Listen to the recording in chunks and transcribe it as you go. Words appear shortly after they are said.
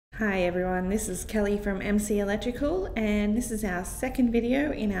Hi everyone, this is Kelly from MC Electrical and this is our second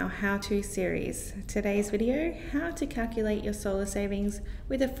video in our how-to series. Today's video, how to calculate your solar savings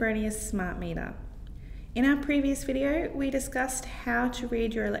with a Fronius smart meter. In our previous video, we discussed how to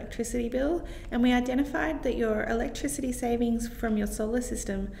read your electricity bill and we identified that your electricity savings from your solar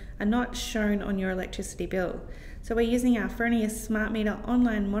system are not shown on your electricity bill. So we're using our Fronius smart meter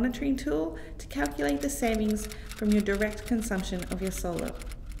online monitoring tool to calculate the savings from your direct consumption of your solar.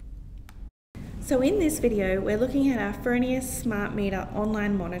 So in this video, we're looking at our Fronius Smart Meter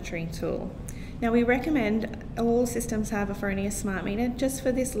online monitoring tool. Now we recommend all systems have a Fronius Smart Meter just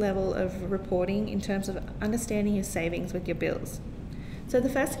for this level of reporting in terms of understanding your savings with your bills. So the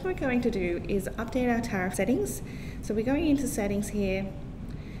first thing we're going to do is update our tariff settings. So we're going into settings here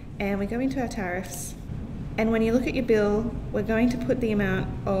and we go into our tariffs. And when you look at your bill, we're going to put the amount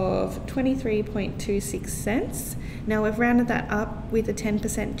of 23.26 cents. Now we've rounded that up with a 10%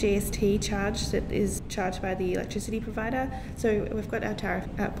 GST charge that is charged by the electricity provider. So we've got our tariff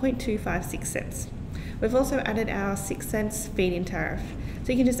at 0.256 cents. We've also added our 6 cents feed-in tariff.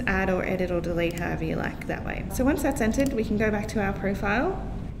 So you can just add or edit or delete however you like that way. So once that's entered, we can go back to our profile.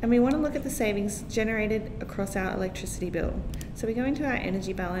 And we want to look at the savings generated across our electricity bill. So we go into our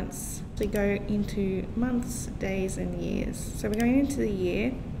energy balance, we go into months, days and years. So we're going into the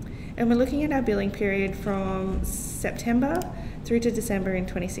year and we're looking at our billing period from September through to December in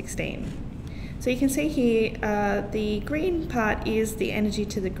 2016. So you can see here the green part is the energy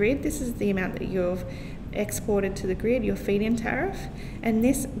to the grid. This is the amount that you've exported to the grid, your feed-in tariff, and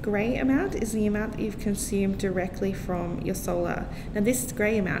this grey amount is the amount that you've consumed directly from your solar. Now this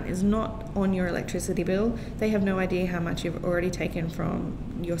grey amount is not on your electricity bill. They have no idea how much you've already taken from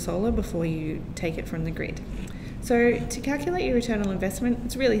your solar before you take it from the grid. So to calculate your return on investment,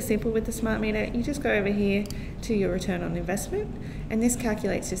 it's really simple with the smart meter. You just go over here to your return on investment and this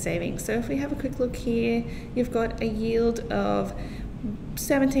calculates your savings. So if we have a quick look here, you've got a yield of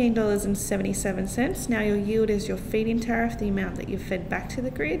 $17.77. Now your yield is your feed-in tariff, the amount that you've fed back to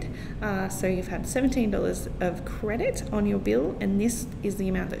the grid. So you've had $17 of credit on your bill and this is the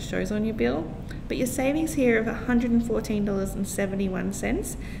amount that shows on your bill. But your savings here of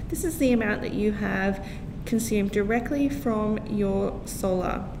 $114.71, this is the amount that you have consumed directly from your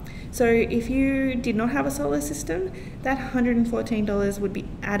solar. So if you did not have a solar system, that $114 would be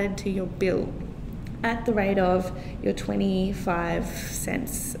added to your bill at the rate of your 25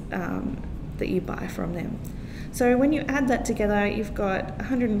 cents that you buy from them. So when you add that together, you've got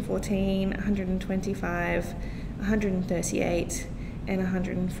 114, 125, 138, and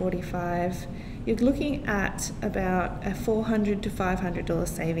 145. You're looking at about a $400 to $500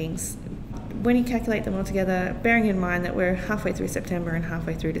 savings when you calculate them all together, bearing in mind that we're halfway through September and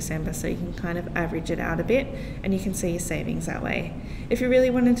halfway through December, so you can kind of average it out a bit and you can see your savings that way. If you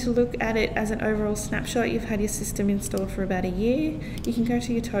really wanted to look at it as an overall snapshot, you've had your system installed for about a year, you can go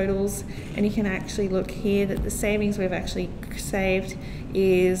to your totals and you can actually look here that the savings we've actually saved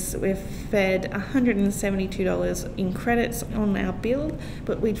is we've fed $172 in credits on our bill,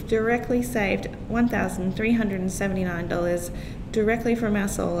 but we've directly saved $1,379 directly from our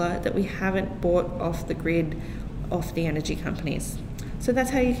solar that we haven't bought off the grid, off the energy companies. So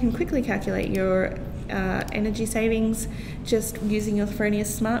that's how you can quickly calculate your energy savings just using your Fronius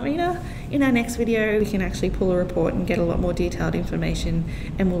smart meter. In our next video, we can actually pull a report and get a lot more detailed information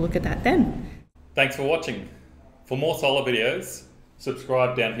and we'll look at that then. Thanks for watching. For more solar videos,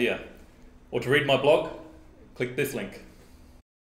 subscribe down here. Or to read my blog, click this link.